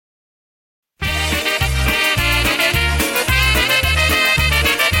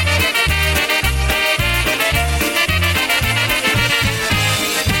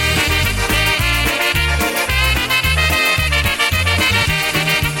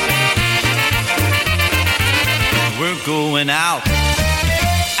out.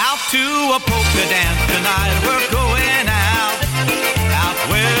 Out to a polka dance tonight, we're going out. Out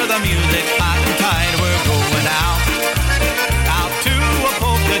where the music hot and tight, we're going out. Out to a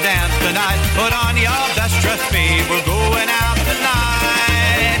polka dance tonight, put on your best dress, babe, we're going out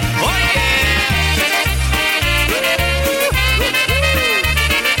tonight. Oh yeah!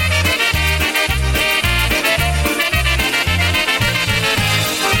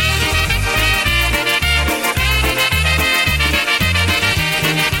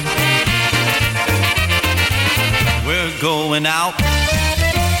 Going out,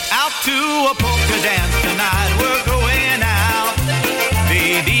 out to a polka dance tonight, we're going out.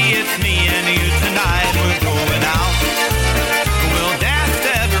 Baby, it's me and you tonight, we're going out. We'll dance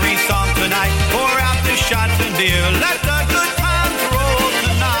to every song tonight, pour out the shots and beer, let the good times roll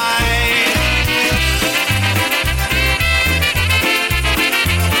tonight.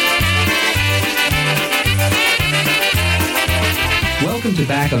 Welcome to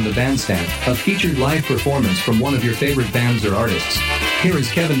Back on the Bandstand, a featured live performance from one of your favorite bands or artists. Here is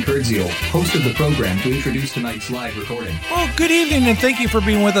Kevin Kurdziel, host of the program, to introduce tonight's live recording. Well, good evening, and thank you for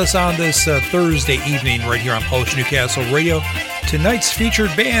being with us on this Thursday evening right here on Post Newcastle Radio. Tonight's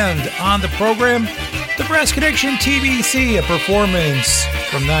featured band on the program, the Brass Connection TBC, a performance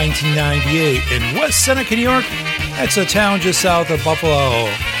from 1998 in West Seneca, New York. That's a town just south of Buffalo.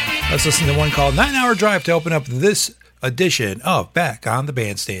 Let's listen to one called 9 Hour Drive to open up this edition of Back on the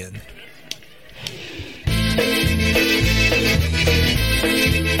Bandstand.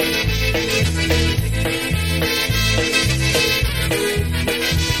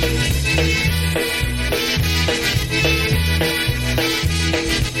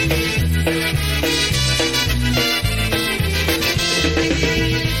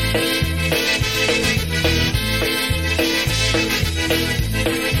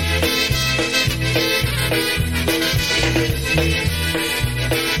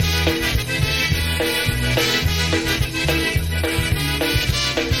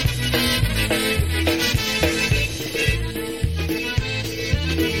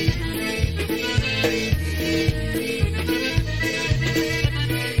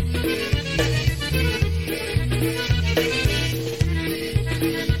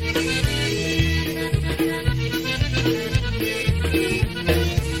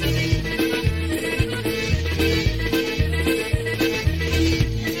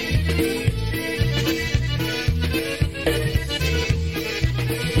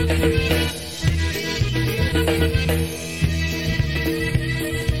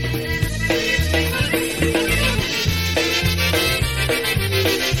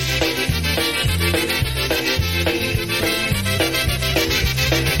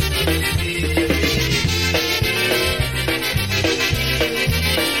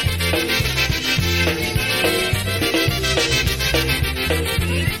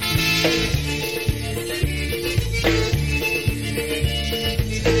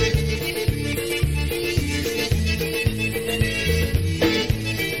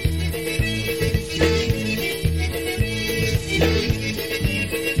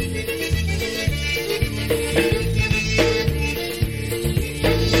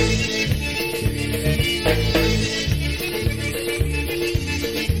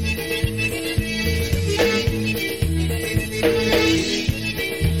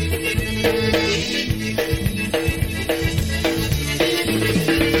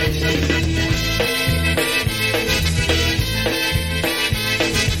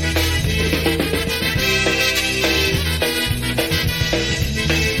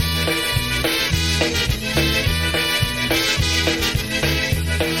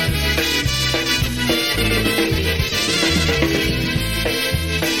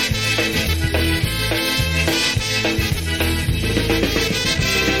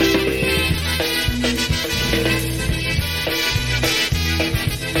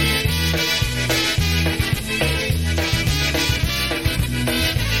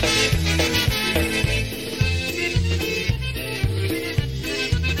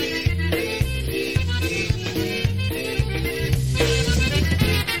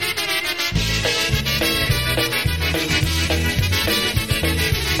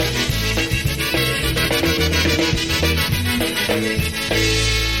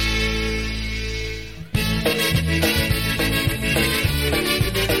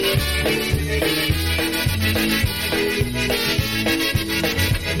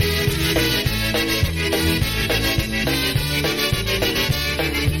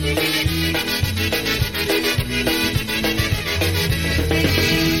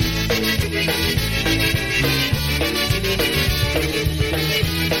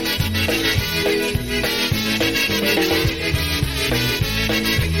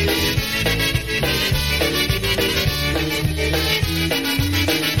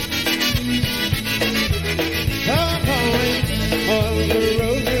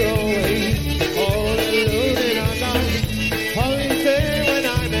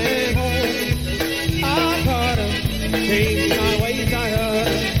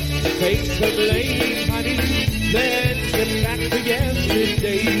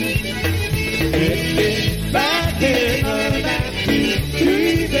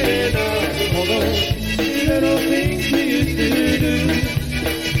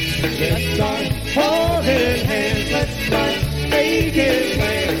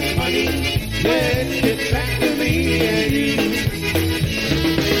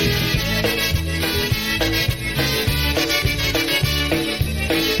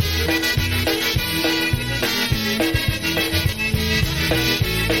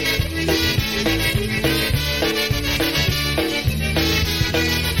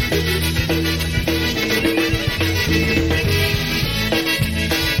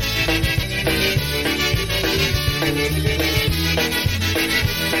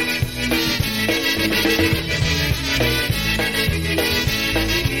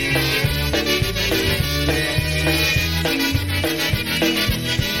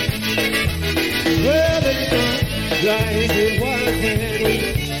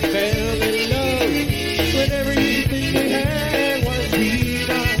 fell in love when everything we had was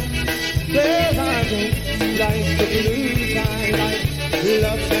enough. Well, I don't like the blues, I like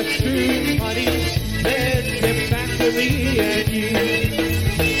love that's true, honey. Let's get back to me and you.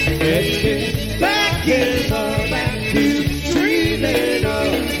 Let's get back in love, back to dreaming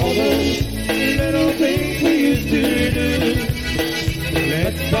of all those little things we used to do.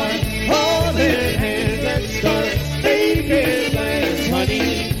 Let's start holding hands, let's start making plans, honey.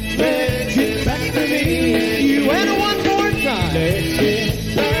 Let's get back to me and you. And one more time. Let's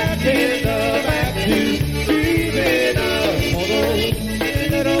get back in love, back to dreaming of all those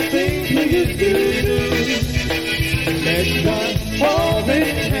little things we used to do. Let's start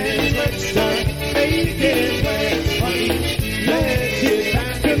holding hands, let's start making plans, honey. Let's get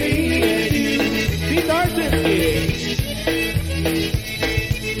back to me and you. These are the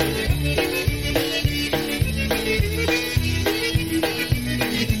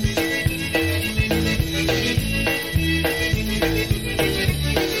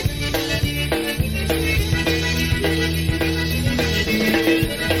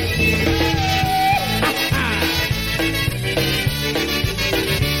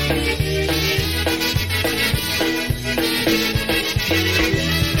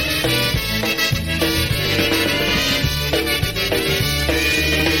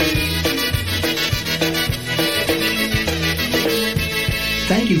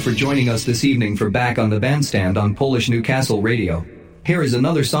Thank you for joining us this evening for Back on the Bandstand on Polish Newcastle Radio. Here is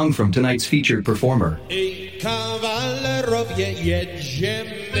another song from tonight's featured performer. I kawalerowie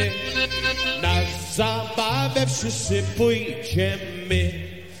jedziemy, na zabawę wszyscy pójdziemy.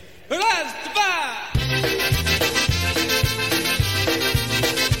 Raz, dwa!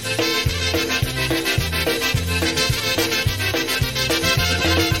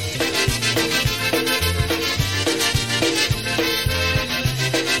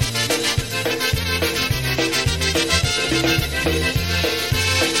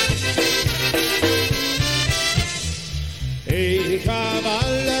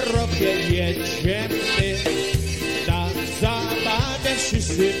 Kawalerowie jedziemy, na zabawę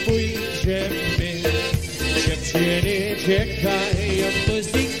wszyscy pójdziemy. Dziewczyny czekają,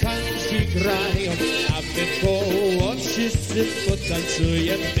 muzykanci grają, a my koło wszyscy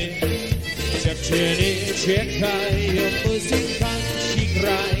potańcujemy. Dziewczyny czekają, muzykanci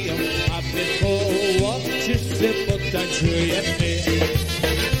grają, a my koło wszyscy potańcujemy.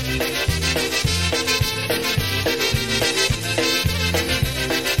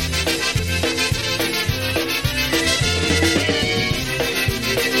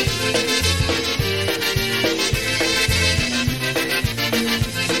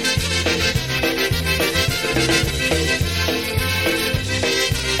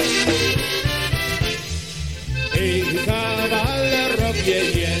 Kawalerowie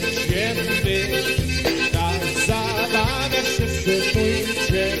jedziemy, na zabawę wszyscy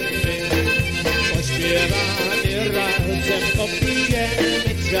pójdziemy. Pośpiewamy razem,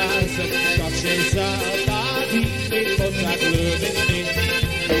 popijemy czasem, tak się zabawimy, bo tak lubimy.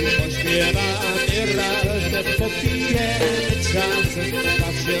 Pośpiewamy razem, popijemy czasem,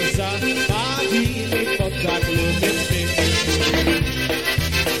 tak się zabawimy, bo tak lubimy.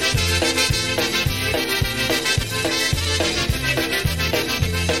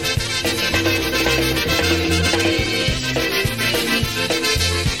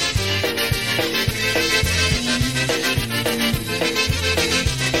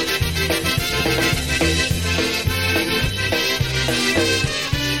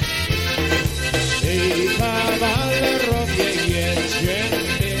 Kawalerowie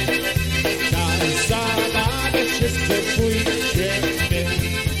jedziemy, na zabawę wszyscy pójdziemy.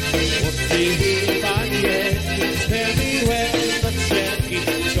 Chłopcy i panienki, te miłe noczenki,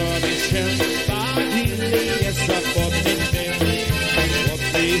 co my się bawili, nie zapomnimy.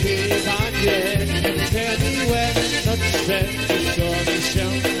 Chłopcy i panienki, te miłe noczenki, co my się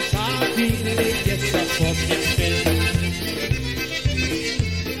bawili, nie zapomnimy.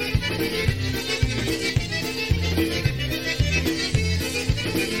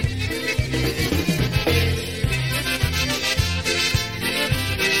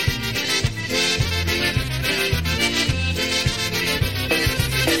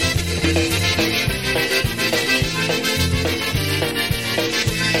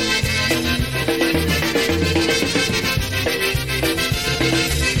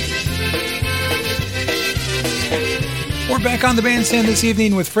 Back on the bandstand this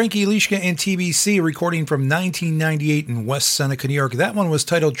evening with Frankie Lishka and TBC, recording from 1998 in West Seneca, New York. That one was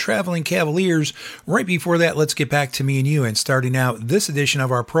titled Traveling Cavaliers. Right before that, Let's Get Back to Me and You. And starting out this edition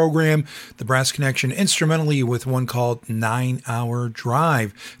of our program, the Brass Connection, instrumentally with one called 9 Hour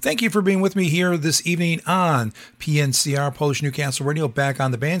Drive. Thank you for being with me here this evening on PNCR, Polish Newcastle Radio, back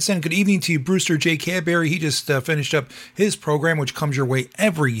on the bandstand. Good evening to Brewster J. Cadbury. He just finished up his program, which comes your way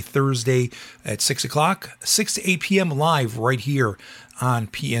every Thursday at 6 o'clock, 6 to 8 p.m. live right here on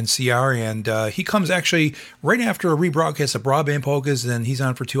PNCR, and he comes actually right after a rebroadcast of Broadband Polkas, and he's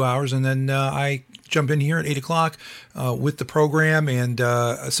on for 2 hours, and then I jump in here at 8 o'clock with the program, and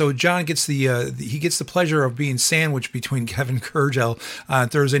so John gets the pleasure of being sandwiched between Kevin Kurgel on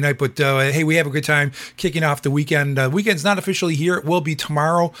Thursday night, but hey, we have a good time kicking off the weekend. Weekend's not officially here. It will be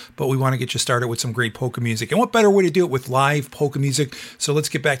tomorrow, but we want to get you started with some great polka music, and what better way to do it with live polka music? So let's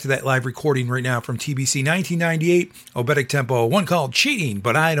get back to that live recording right now from TBC 1998, Obetic Tempo, one called Cheating,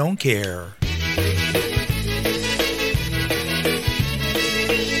 But I Don't Care.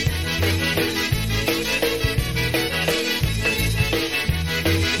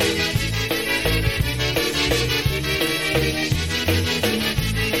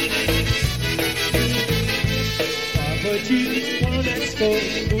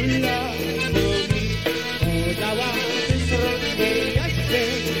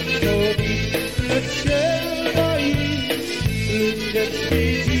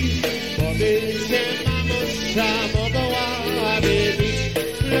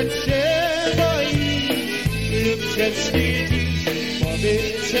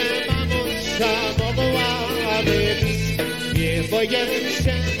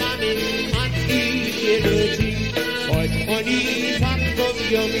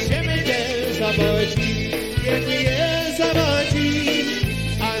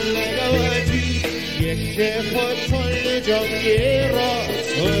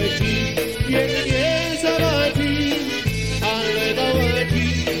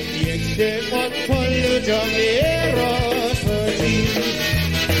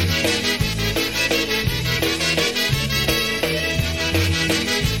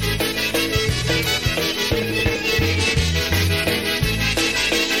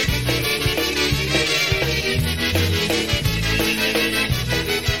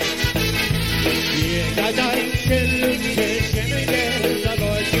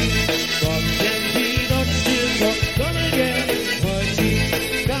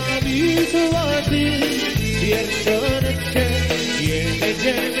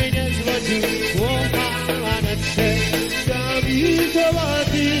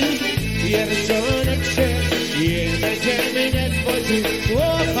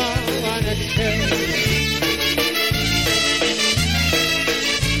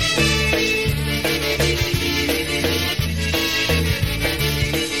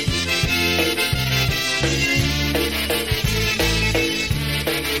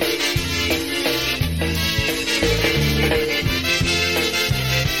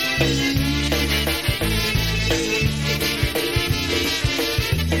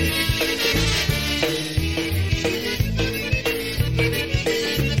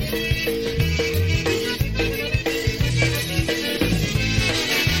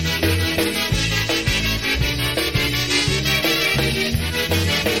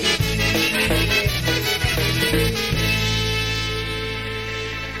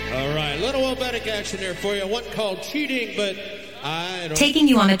 There for you, one called Cheating, but I don't... Taking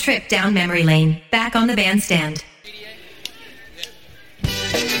you on a trip down memory lane, back on the bandstand.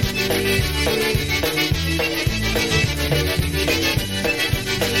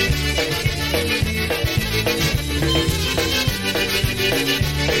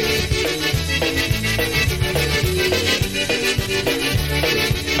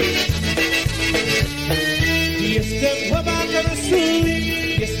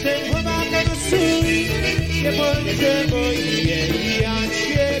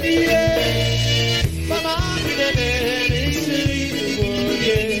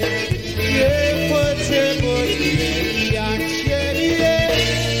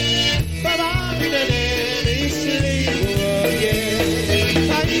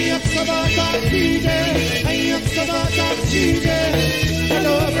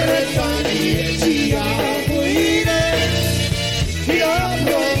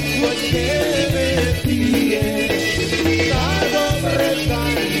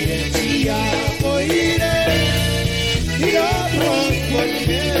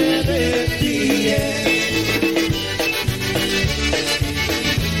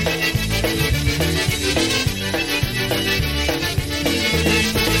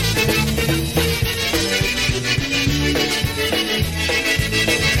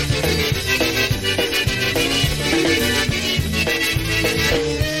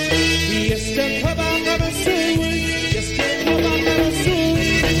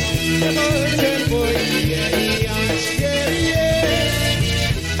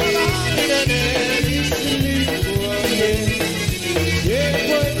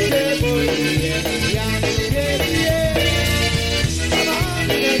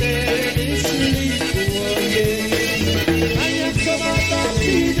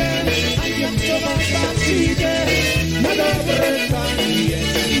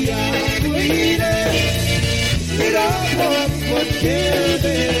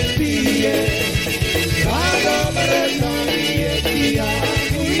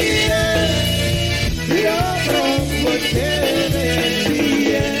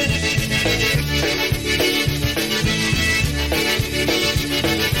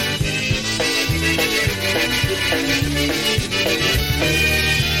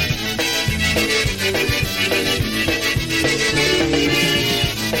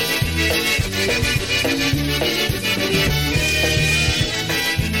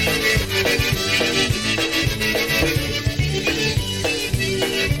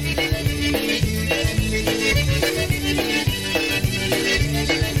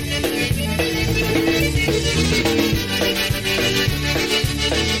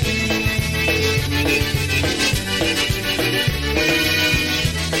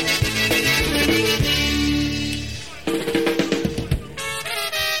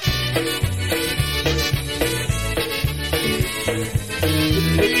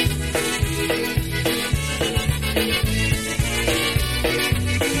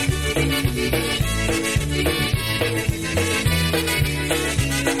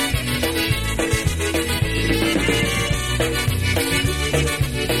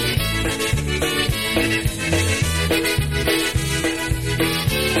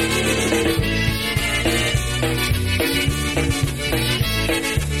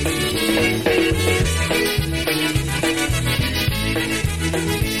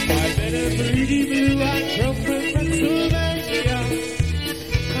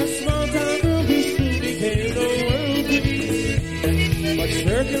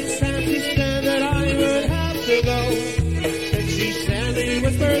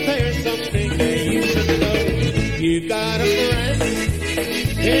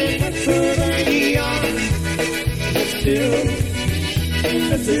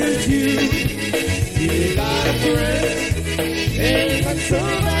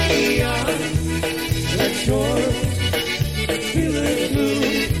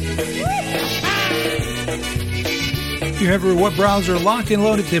 Browser locked and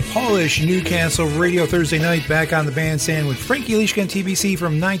loaded to Polish Newcastle Radio Thursday night, back on the bandstand with Frankie Leishka and TBC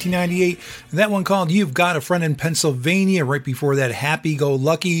from 1998. That one called You've Got a Friend in Pennsylvania. Right before that, Happy Go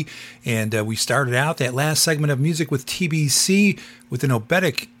Lucky. And we started out that last segment of music with TBC with an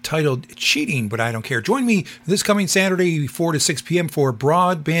obetic titled Cheating, But I Don't Care. Join me this coming Saturday, 4 to 6 p.m. for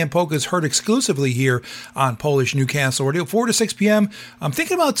Broadband Polkas, heard exclusively here on Polish Newcastle Radio. 4 to 6 p.m. I'm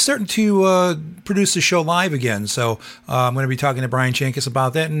thinking about starting to produce the show live again. So I'm going to be talking to Brian Chankis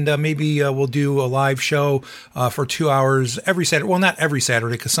about that, and maybe we'll do a live show for 2 hours every Saturday. Well, not every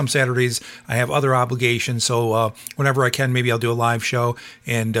Saturday, because some Saturdays I have other obligations. So whenever I can, maybe I'll do a live show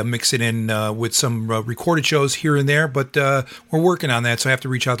and mix it in with some recorded shows here and there. But we're working on that, so I have to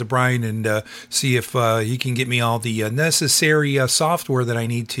reach out to Brian and see if he can get me all the necessary software that I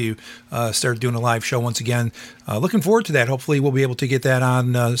need to start doing a live show once again. Looking forward to that. Hopefully we'll be able to get that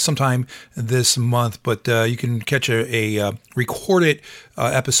on sometime this month, but you can catch a recorded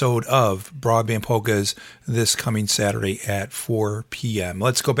episode of Broadband Polkas this coming Saturday at 4 p.m.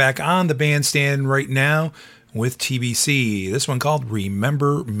 Let's go back on the bandstand right now with TBC. This one called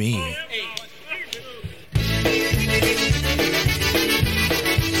Remember Me.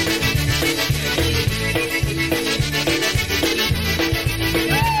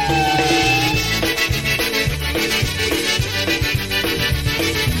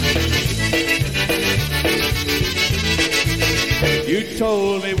 You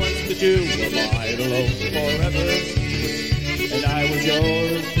told me once that you were mine alone forever, and I was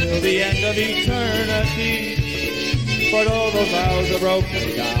yours till the end of eternity. But all those vows are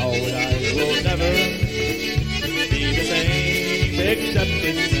broken now, and I will never be the same, except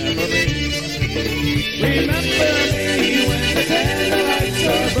in memory. Remember me when the candlelights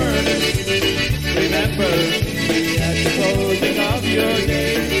are burning. Remember me at the closing of your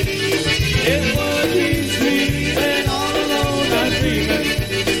day. It would be sweet and all alone I'm dreaming.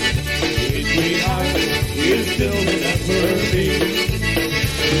 Sweet sweetheart, you still remember me.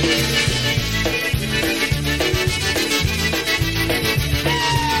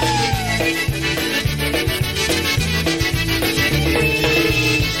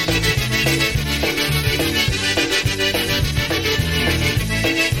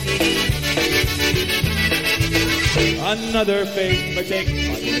 Another face may take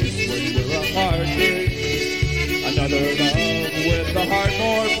my place when we're apart. Another love with a heart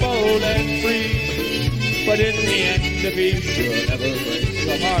more bold and free. But in the end, if he should ever break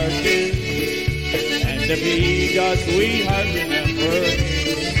the heart, and if he does, sweetheart,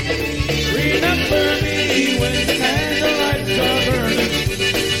 remember me when the candlelights are burning.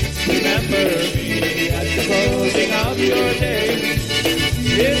 Remember me at the closing of your day.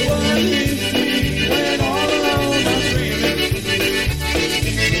 It would be sweet when all alone I'm dreaming.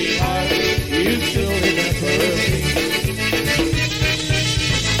 Sweetheart, you still remember me.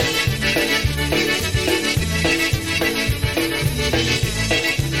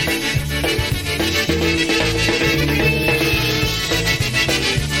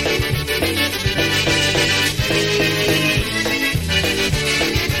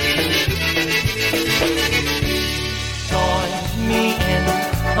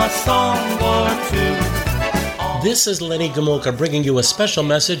 This is Lenny Gomulka bringing you a special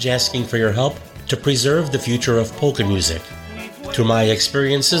message asking for your help to preserve the future of polka music. Through my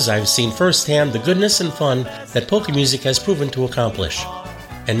experiences, I've seen firsthand the goodness and fun that polka music has proven to accomplish.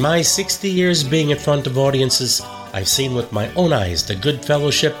 In my 60 years being in front of audiences, I've seen with my own eyes the good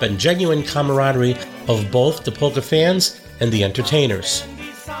fellowship and genuine camaraderie of both the polka fans and the entertainers.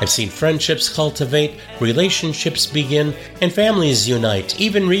 I've seen friendships cultivate, relationships begin, and families unite,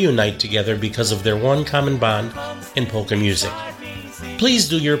 even reunite together because of their one common bond in polka music. Please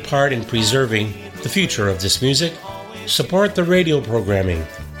do your part in preserving the future of this music. Support the radio programming,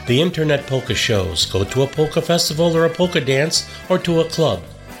 the internet polka shows, go to a polka festival or a polka dance, or to a club.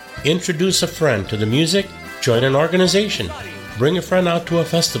 Introduce a friend to the music, join an organization, bring a friend out to a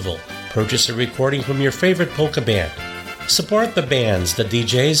festival, purchase a recording from your favorite polka band. Support the bands, the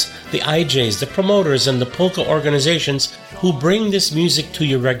DJs, the IJs, the promoters, and the polka organizations who bring this music to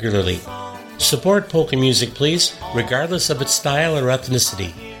you regularly. Support polka music, please, regardless of its style or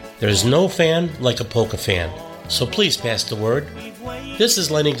ethnicity. There's no fan like a polka fan, so please pass the word. This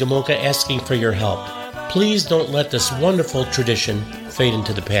is Lenny Gomulka asking for your help. Please don't let this wonderful tradition fade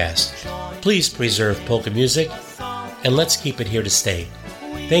into the past. Please preserve polka music, and let's keep it here to stay.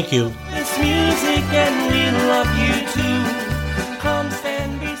 Thank you. This music and we love you too. Come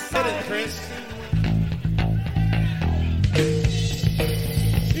stand beside it, Chris.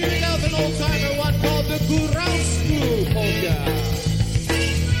 Here now an old timer, one called the Góralsku polka.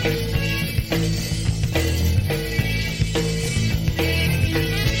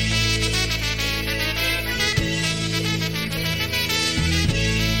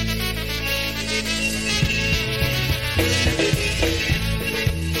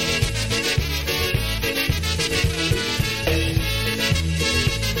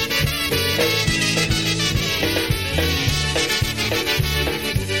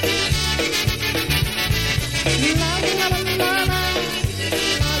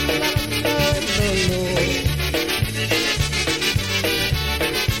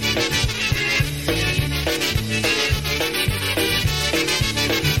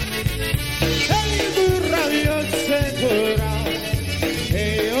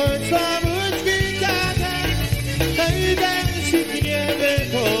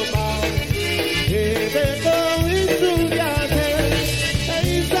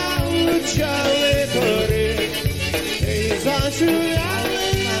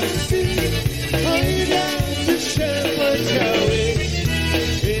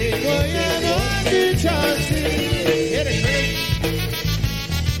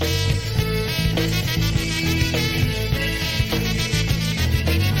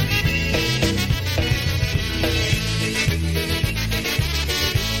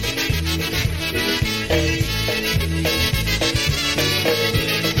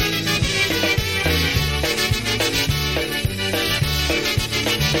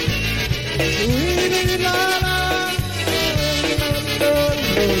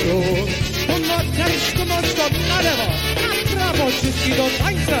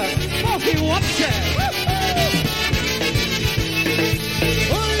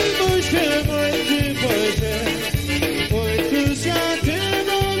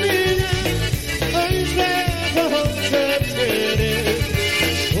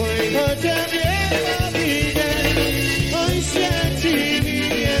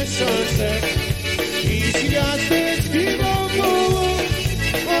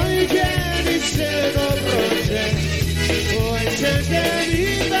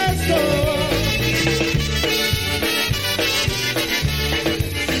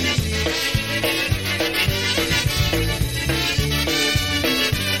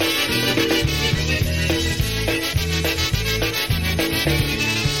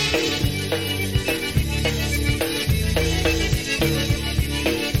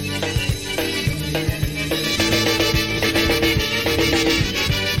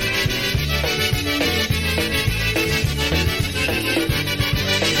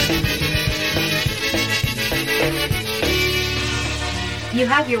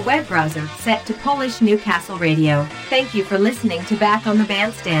 Have your web browser set to Polish Newcastle Radio. Thank you for listening to Back on the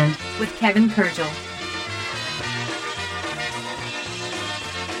Bandstand with Kevin Kurdziel.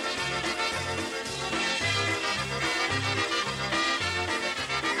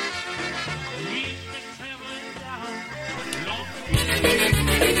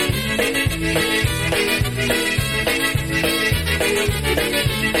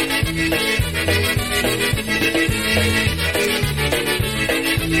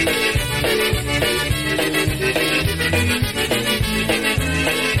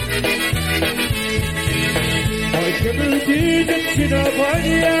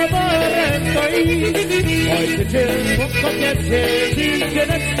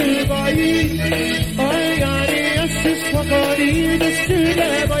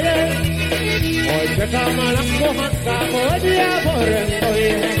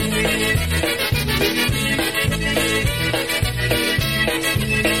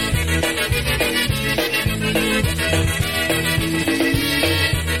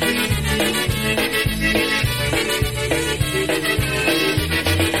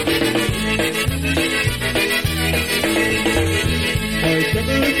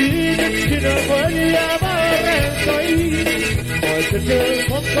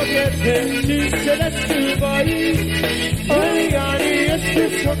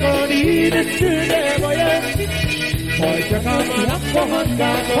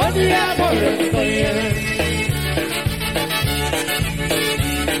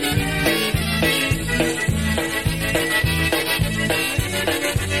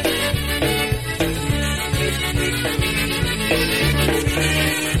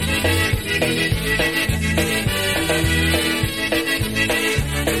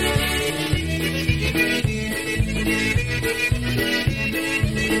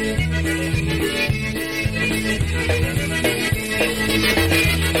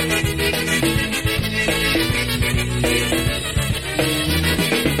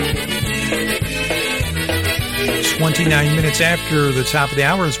 After the top of the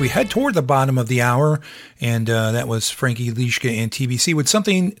hour, as we head toward the bottom of the hour, and that was Frankie Lishka and TBC with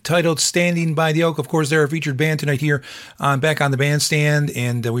something titled Standing by the Oak. Of course, they're a featured band tonight here on Back on the Bandstand,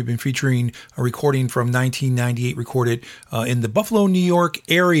 and we've been featuring a recording from 1998 recorded in the Buffalo, New York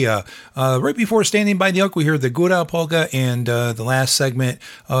area. Right before Standing by the Oak, we heard the Gouda Polka, and the last segment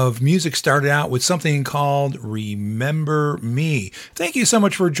of music started out with something called Remember Me. Thank you so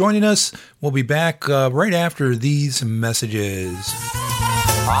much for joining us. We'll be back right after these messages.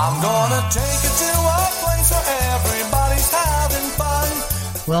 I'm gonna take you to a place where everybody's having fun.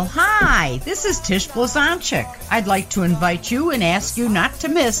 Well, hi, this is Tish Blazonczyk. I'd like to invite you and ask you not to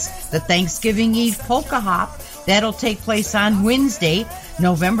miss the Thanksgiving Eve Polka Hop. That'll take place on Wednesday,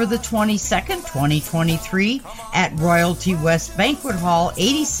 November the 22nd, 2023, at Royalty West Banquet Hall,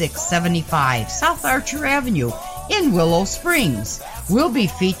 8675 South Archer Avenue in Willow Springs. We'll be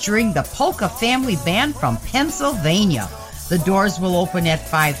featuring the Polka Family Band from Pennsylvania. The doors will open at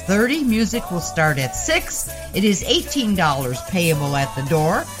 5:30. Music will start at 6. It is $18 payable at the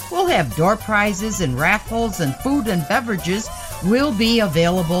door. We'll have door prizes and raffles, and food and beverages will be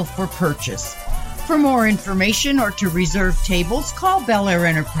available for purchase. For more information or to reserve tables, call Bel Air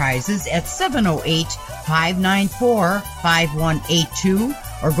Enterprises at 708-594-5182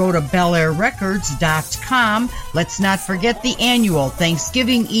 or go to BelAirRecords.com. Let's not forget the annual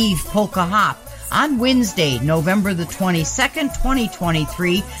Thanksgiving Eve Polka Hop on Wednesday, November the 22nd,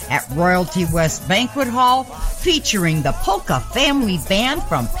 2023 at Royalty West Banquet Hall, featuring the Polka Family Band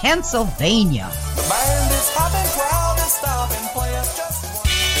from Pennsylvania. The band is hopping, crowd is stopping, play us just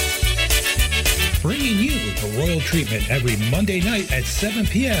Bringing you the royal treatment every Monday night at 7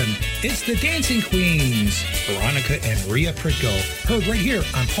 p.m. It's the Dancing Queens, Veronica and Ria Pritko, heard right here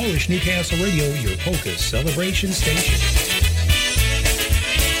on Polish Newcastle Radio, your polka celebration station.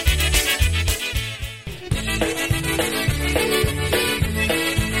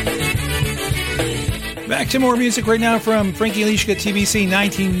 Back to more music right now from Frankie Lishka, TBC,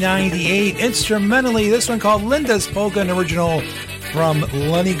 1998. Instrumentally, this one called Linda's Polka, an original from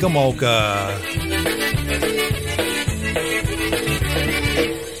Lenny Gomulka.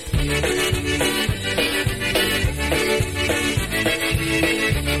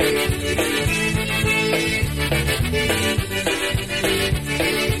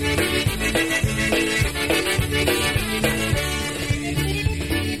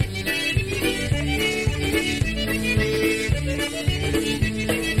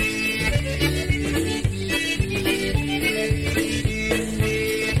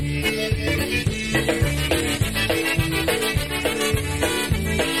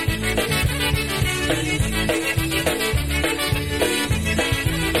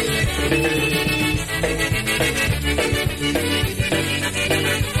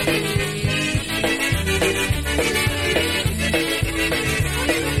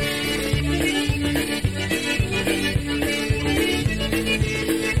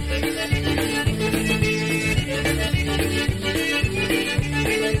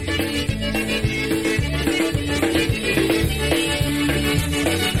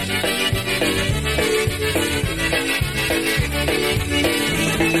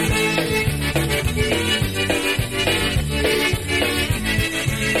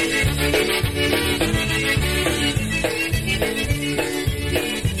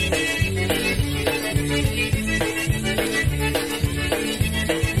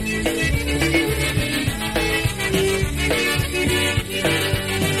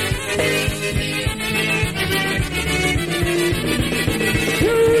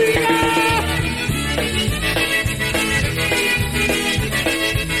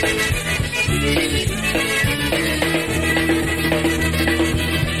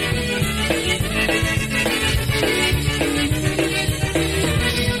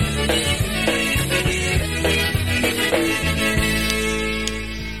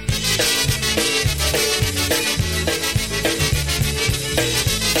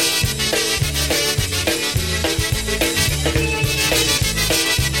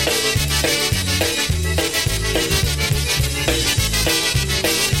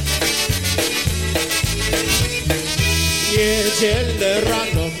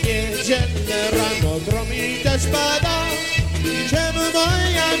 Niedzielne rano gromi deszcz pada. Czemu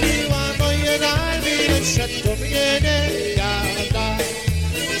moja miła, moje najmilsze do mnie nie gada?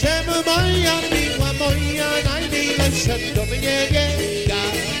 Czemu moja miła, moja najmilsza do mnie nie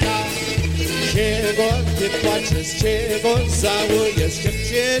gada? Czego ty płaczesz, czego żałujesz,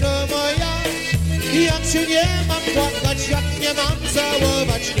 dziewczyno moja? Jak się nie mam płakać, jak nie mam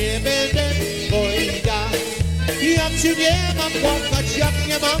całować, nie będę twoja. Jak się nie mam płakać, jak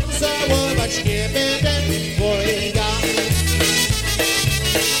nie mam całować, nie będę twoja.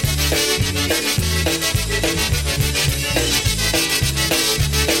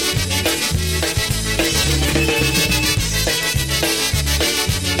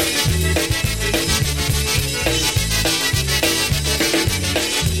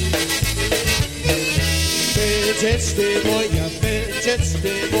 Będziesz ty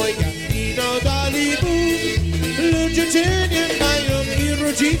moja i dali Bóg. Ludzie cię nie mają i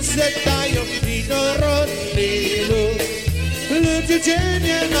rodzice dają i narodny lud. Ludzie cię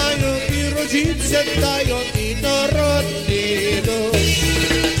nie mają i rodzice dają i narodny lud.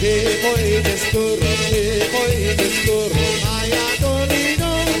 Ty pójdziesz górą, a ja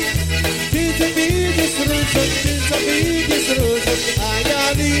doliną. Ty zabiegniesz różą, a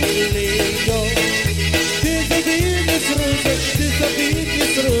ja lilią. Ty zabiegniesz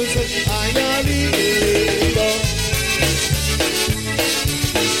różą, a ja lilią.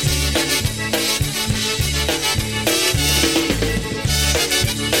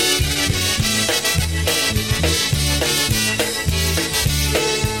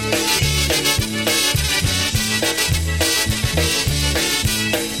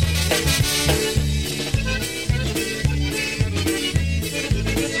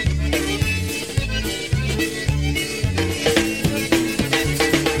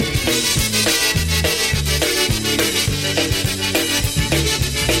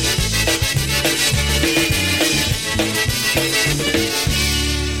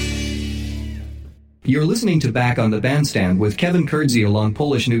 You're listening to Back on the Bandstand with Kevin Kurdziel on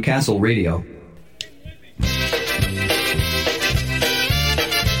Polish Newcastle Radio.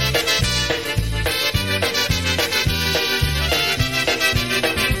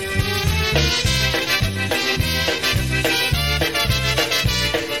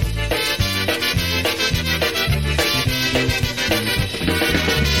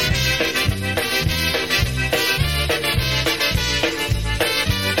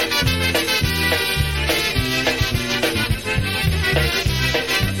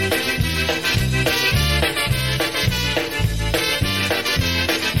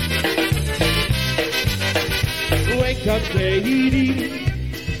 Katie,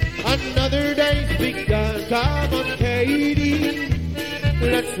 another day's begun. Come on, Katie,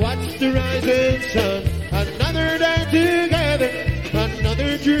 let's watch the rising sun. Another day together,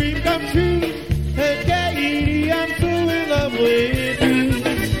 another dream come true. And Katie, I'm so in love with you.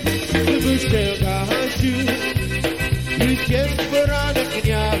 Wyszczekasiu, już jest poranek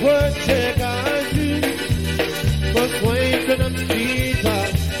dnia, wyszczekasiu. Bo słońce nam świta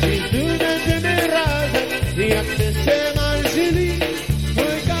i tu będziemy razem, jak wszyscy marzyli.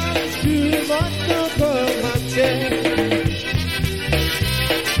 Mój Kasiu, mocno kocham cię.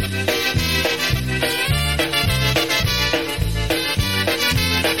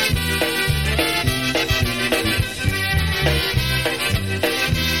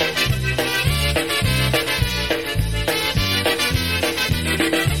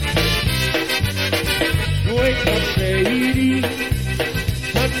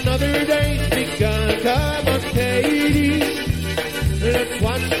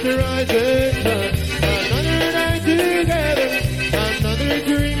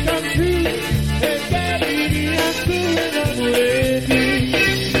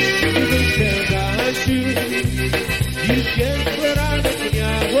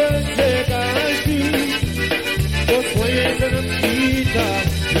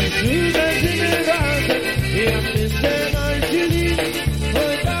 nunca se me baja. Y a mí se me agiliza,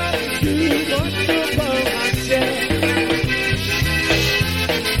 but I do want to love myself.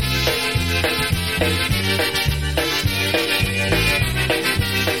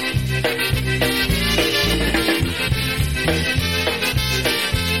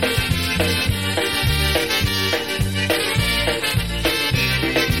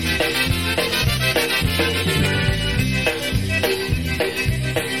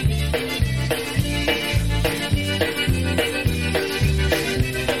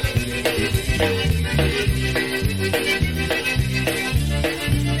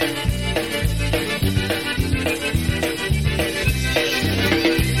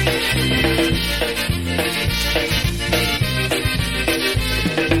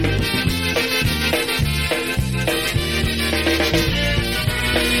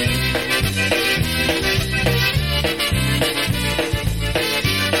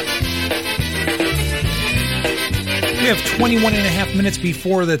 We have 21 and a half minutes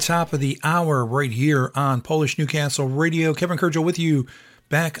before the top of the hour right here on Polish Newcastle Radio. Kevin Kurdziel with you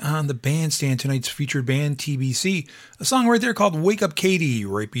back on the bandstand, tonight's featured band, TBC. A song right there called Wake Up Katie.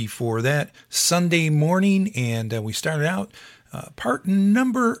 Right before that, Sunday Morning. And we started out part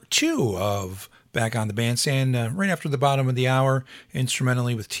number 2 of Back on the Bandstand right after the bottom of the hour,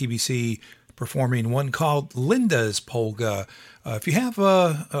 instrumentally with TBC performing one called Linda's Polka. If you have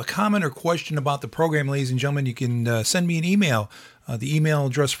a comment or question about the program, ladies and gentlemen, you can send me an email. The email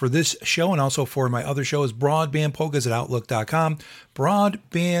address for this show and also for my other show is broadbandpolkas@outlook.com.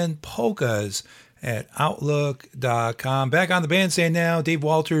 Broadbandpolkas@outlook.com. Back on the bandstand now, Dave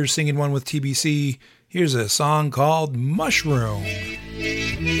Walters singing one with TBC. Here's a song called Mushroom.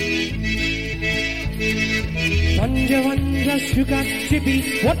 Wanja wanja sugar chibi,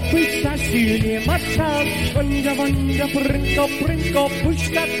 what we silnie maczal. Wanja wanja prynko prynko,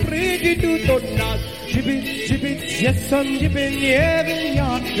 puszka przyjdzie tu do nas. Chibi chibi, jeson chibi, nie wiem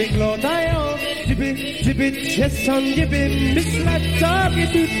jak wyglądają. Chibi chibi, jeson chibi, myślę sobie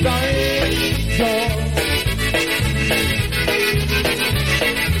tutaj.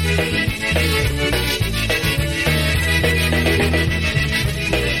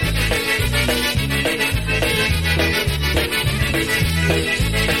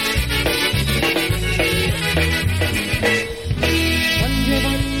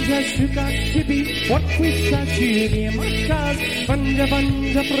 Szuka ciebie, podpisa ci nie ma czas. Wanda,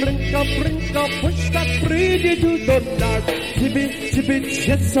 wanda, prynko, prynko, puszka przyjdzie tu do nas. Ciebie, ciebie,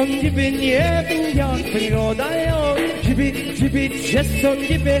 są ciebie, nie wiem jak wyglądają. Ciebie, ciebie, są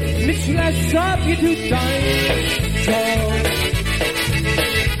ciebie, myślę sobie tutaj.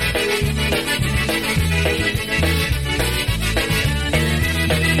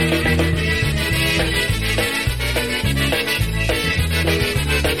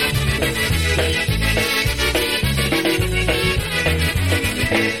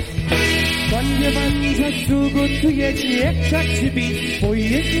 Co gotuje jak jak ciebie, bo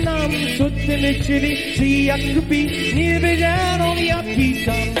jest nam, co ty myśli, czy jak kupi, nie wiedziano jaki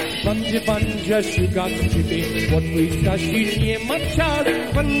tam. Wanda, wanda, szukam ciebie, podpyskasz i nie ma czas.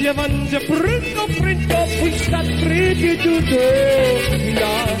 Wanda, wanda, prynko, prynko, puszka przyjdzie tu do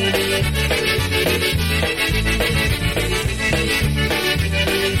nas.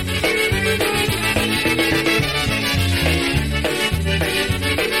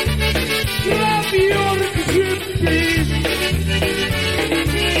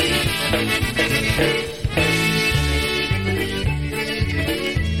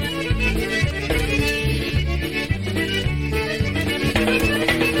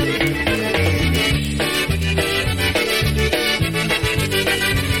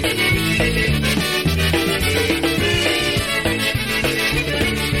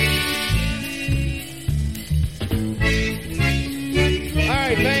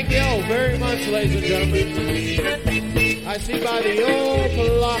 Ladies and gentlemen, I see by the old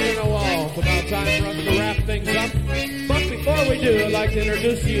clock in the wall, it's about time for us to wrap things up. But before we do, I'd like to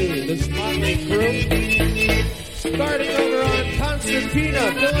introduce you to this motley crew. Starting over on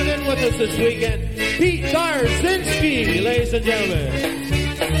Constantina, filling in with us this weekend, Pete Darzinski, ladies and gentlemen.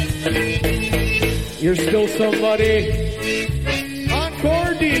 You're still somebody. On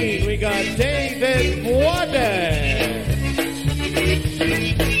Cordine, we got David Wade.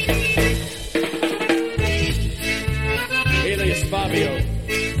 Fabio.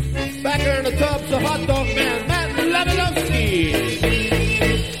 Back there in the tubs, the hot dog man, Matt Levinovsky.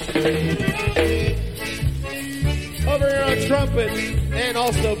 Over here on trumpet and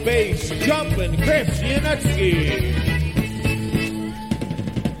also bass, jumping, Chris Yanetsky.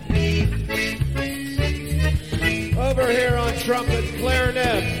 Over here on trumpet,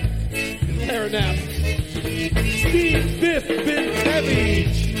 clarinet, now. Steve Biff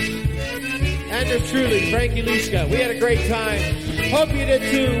Bintevich. And yours truly, Frankie Liska. We had a great time. Hope you did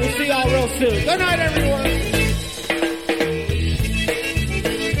too. We'll see y'all real soon. Good night, everyone.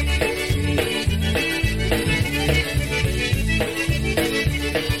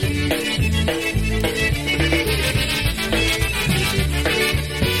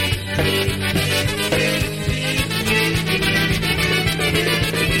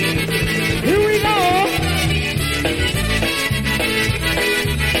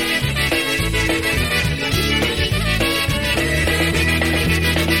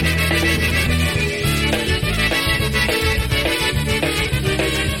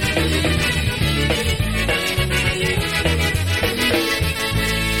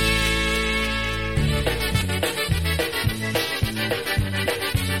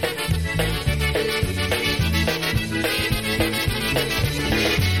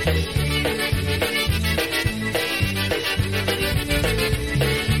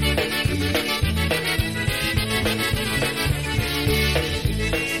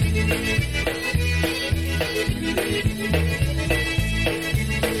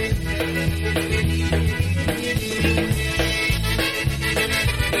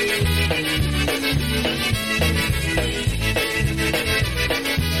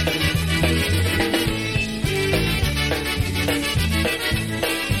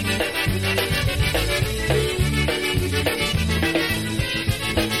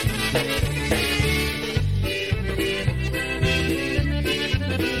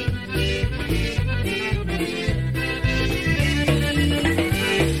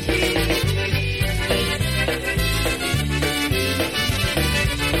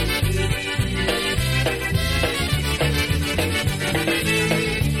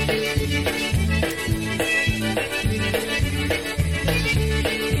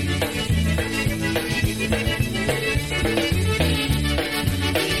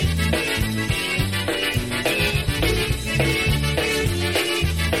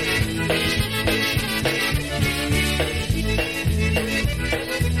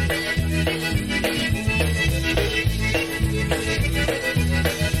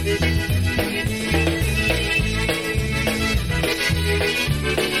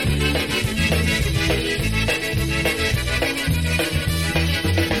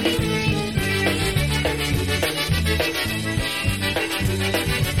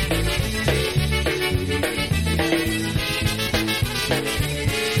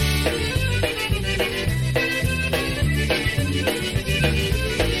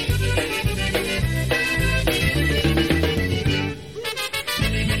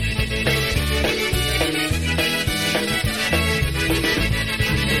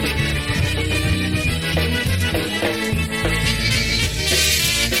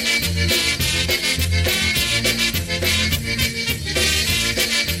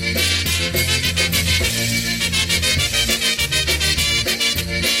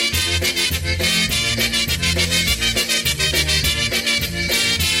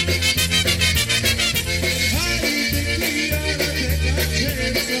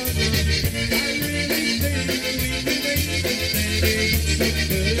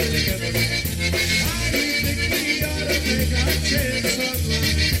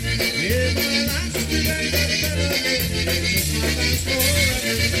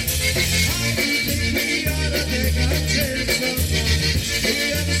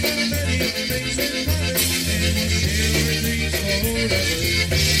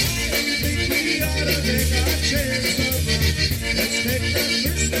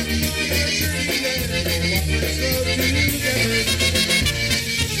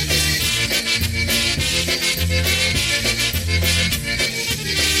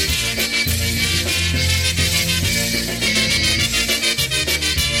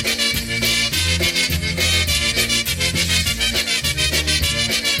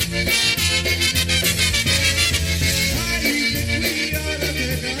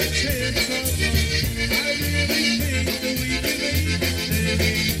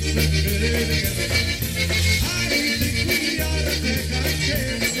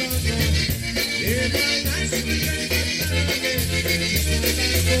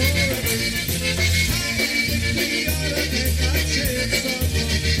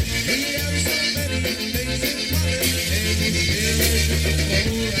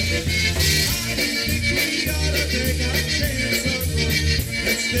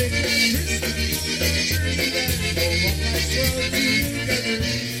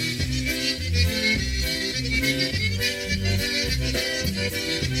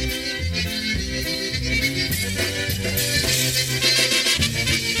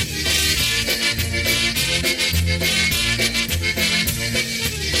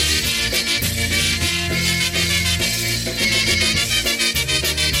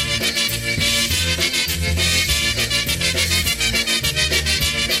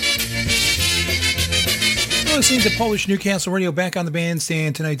 Listening to Polish Newcastle Radio, back on the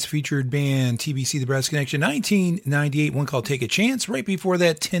bandstand. Tonight's featured band, TBC, The Brass Connection, 1998, one called Take a Chance. Right before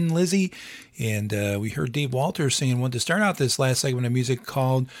that, Tin Lizzy. And we heard Dave Walters singing one to start out this last segment of music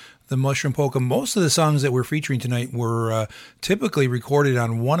called The Mushroom Polka. Most of the songs that we're featuring tonight were typically recorded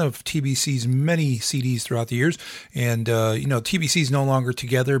on one of TBC's many CDs throughout the years. And, TBC's no longer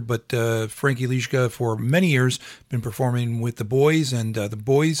together, but Frankie Liszka for many years been performing with the Boys. And the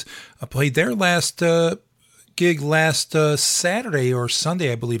Boys played their last gig last Saturday or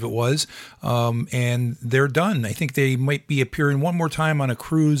Sunday, I believe it was, and they're done. I think they might be appearing one more time on a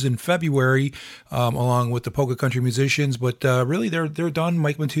cruise in February, along with the Polka Country Musicians, but really they're done.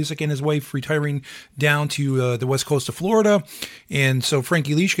 Mike Matusik and his wife retiring down to the west coast of Florida, and so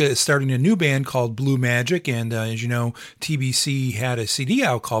Frankie Liszka is starting a new band called Blue Magic, and as you know, TBC had a CD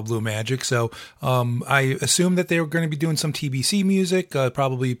out called Blue Magic, so I assume that they're going to be doing some TBC music,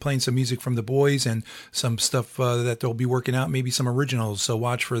 probably playing some music from the Boys and some stuff that they'll be working out, maybe some originals, so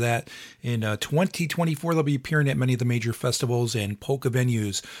watch for that. In 2024, they'll be appearing at many of the major festivals and polka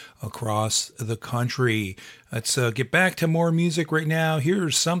venues across the country. Let's get back to more music right now.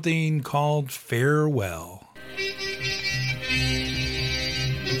 Here's something called Farewell.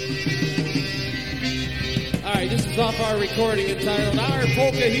 All right, this is off our recording entitled Our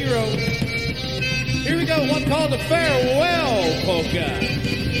Polka Hero. Here we go, one called the Farewell Polka.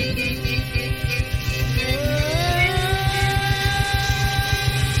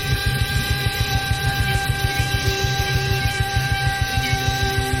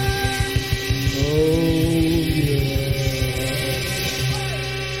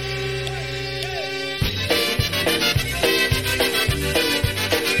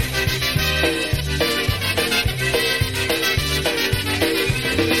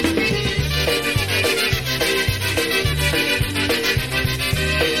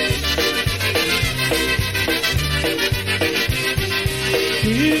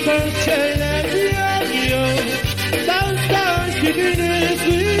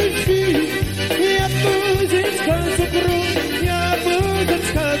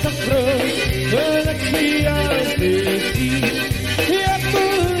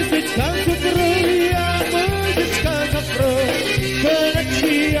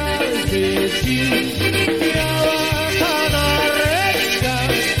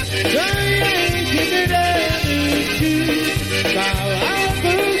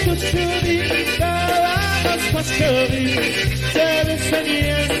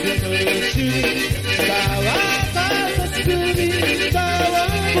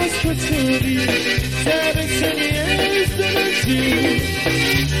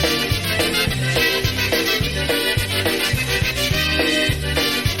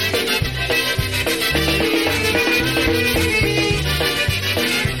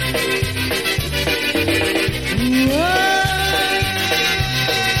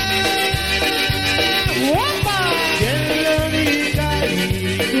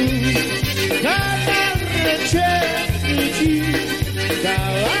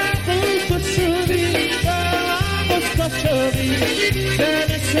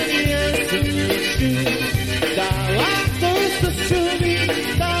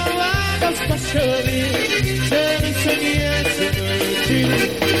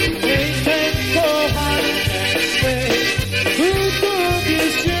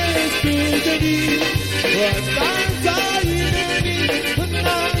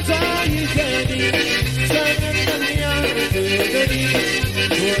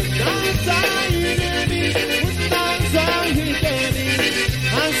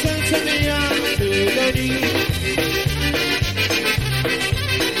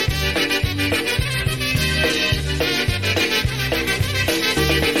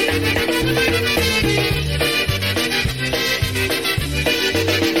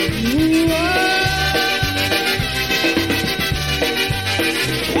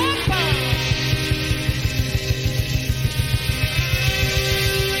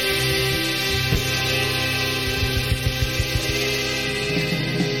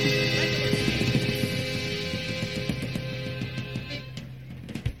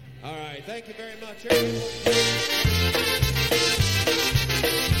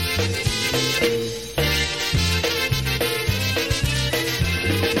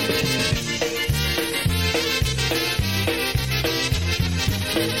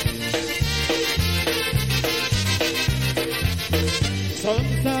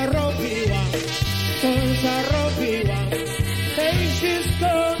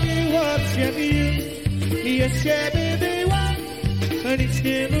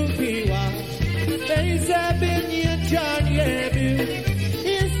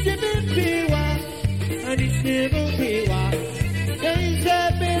 Nic nie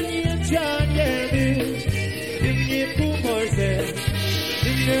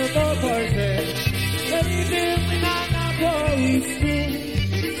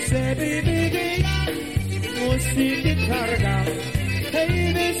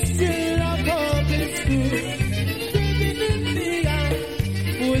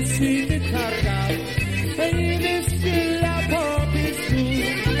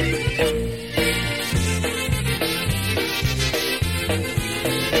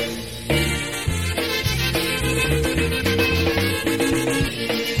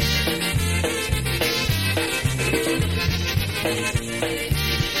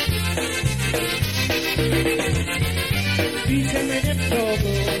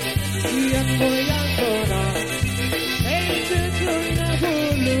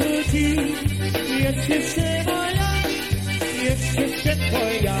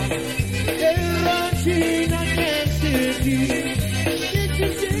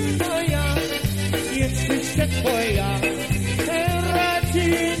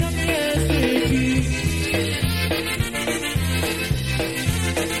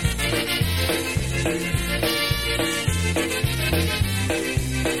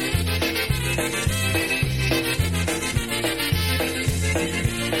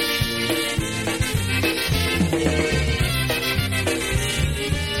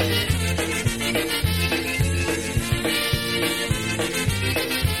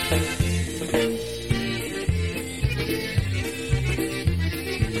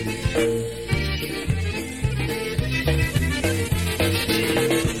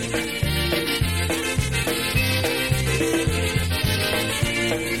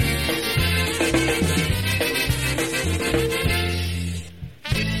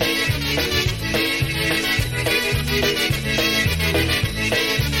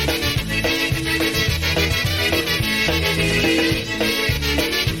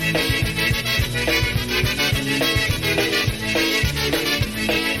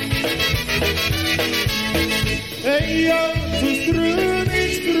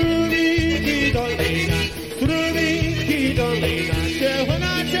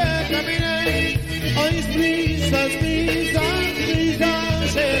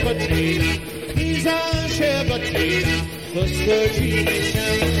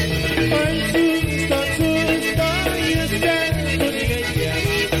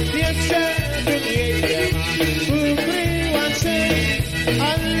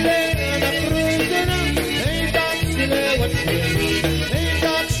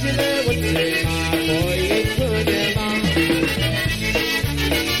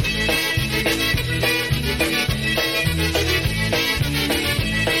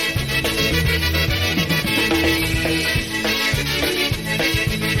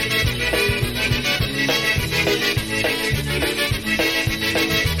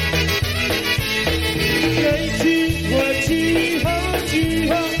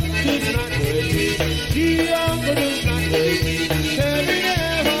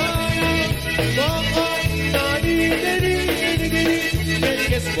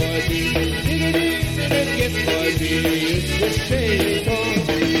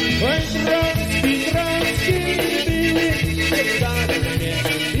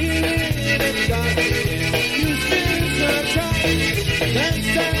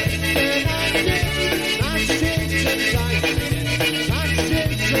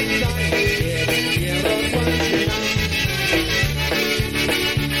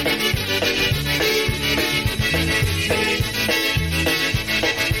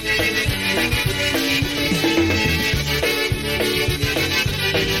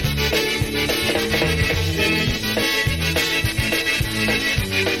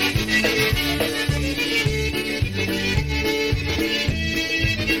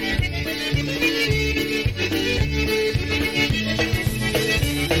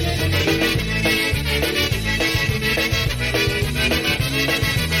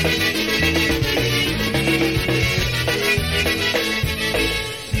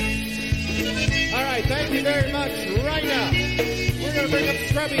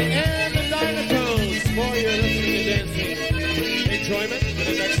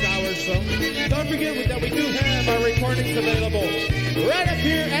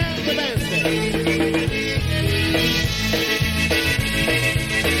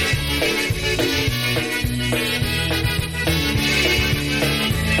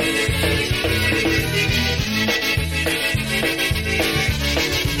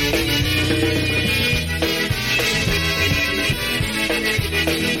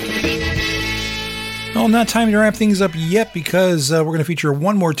not time to wrap things up yet because we're going to feature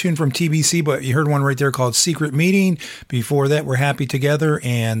one more tune from TBC, but you heard one right there called Secret Meeting. Before that, we're Happy Together,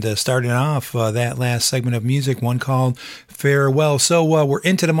 and starting off that last segment of music, one called Farewell. So we're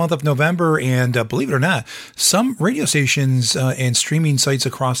into the month of November, and believe it or not, some radio stations and streaming sites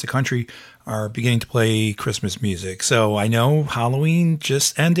across the country are beginning to play Christmas music. So I know Halloween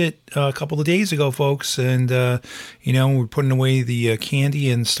just ended a couple of days ago, folks, and we're putting away the candy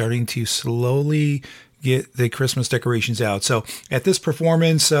and starting to slowly get the Christmas decorations out. So at this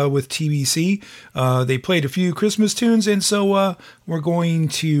performance with TBC, they played a few Christmas tunes, and so we're going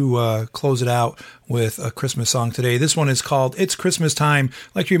to close it out with a Christmas song today. This one is called It's Christmas Time.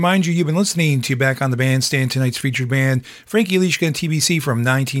 I'd like to remind you, you've been listening to Back on the Bandstand, tonight's featured band, Frankie Leishka and TBC from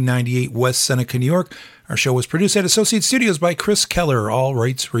 1998, West Seneca, New York. Our show was produced at Associate Studios by Chris Keller, all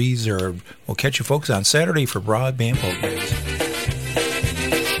rights reserved. We'll catch you folks on Saturday for Broadband Programs.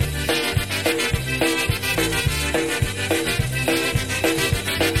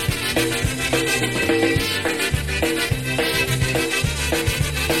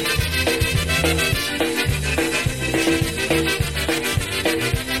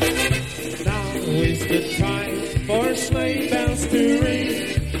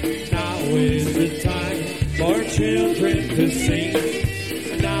 Children to sing.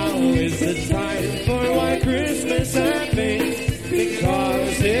 Now is the time for white Christmas happening,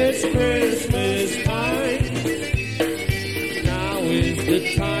 because it's Christmas time. Now is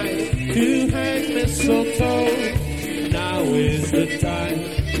the time to hang mistletoe. Now is the time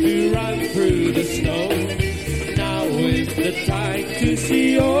to run through the snow. Now is the time to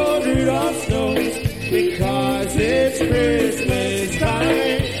see old Rudolph's nose, because it's Christmas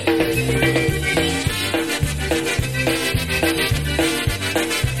time.